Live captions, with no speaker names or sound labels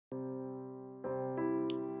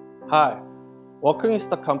Hi, Walkwing is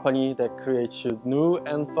the company that creates new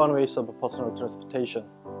and fun ways of personal transportation.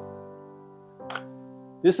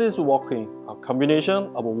 This is Walkwing, a combination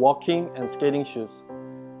of walking and skating shoes.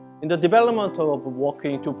 In the development of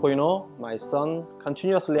Walkwing 2.0, my son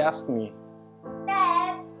continuously asked me,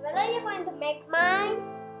 Dad, when are you going to make mine?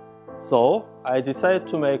 So I decided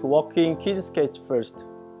to make Walkwing kids skates first.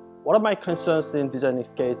 What are my concerns in designing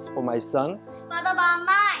skates for my son? What about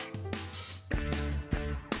mine?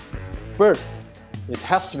 First, it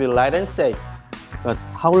has to be light and safe. But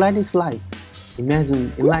how light is light?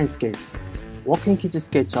 Imagine inline skates. Walking kids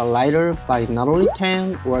skates are lighter by not only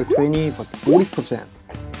 10 or 20 but 40%.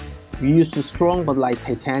 We used strong but light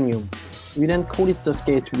titanium. We then coated the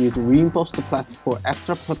skate with reinforced plastic for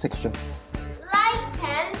extra protection. Light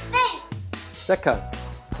and safe. Second,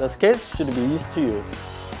 the skates should be easy to use.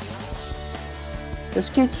 The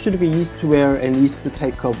skates should be easy to wear and easy to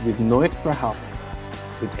take off with no extra help.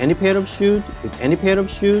 With any pair of shoes, with any pair of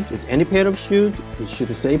shoes, with any pair of shoes, it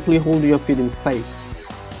should safely hold your feet in place.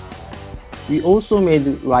 We also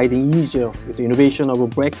made riding easier with the innovation of a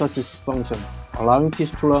brake assist function, allowing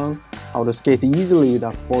kids to learn how to skate easily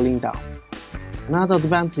without falling down. Another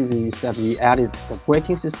advantage is that we added the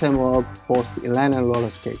braking system of both inline and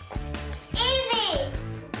roller skates. Easy.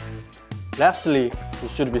 Lastly,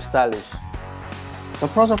 it should be stylish. The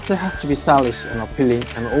product has to be stylish and appealing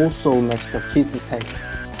and also match the kids' taste.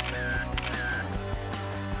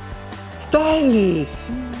 Stylish!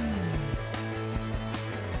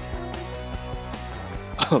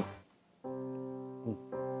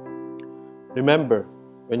 Remember,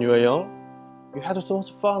 when you were young, you had so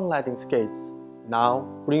much fun riding skates. Now,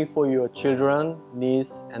 bring it for your children,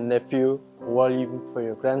 niece and nephew, or even for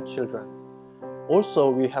your grandchildren. Also,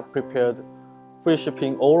 we have prepared free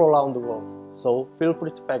shipping all around the world, so feel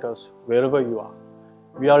free to bag us wherever you are.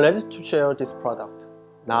 We are ready to share this product.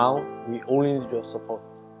 Now, we only need your support.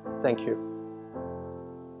 Thank you.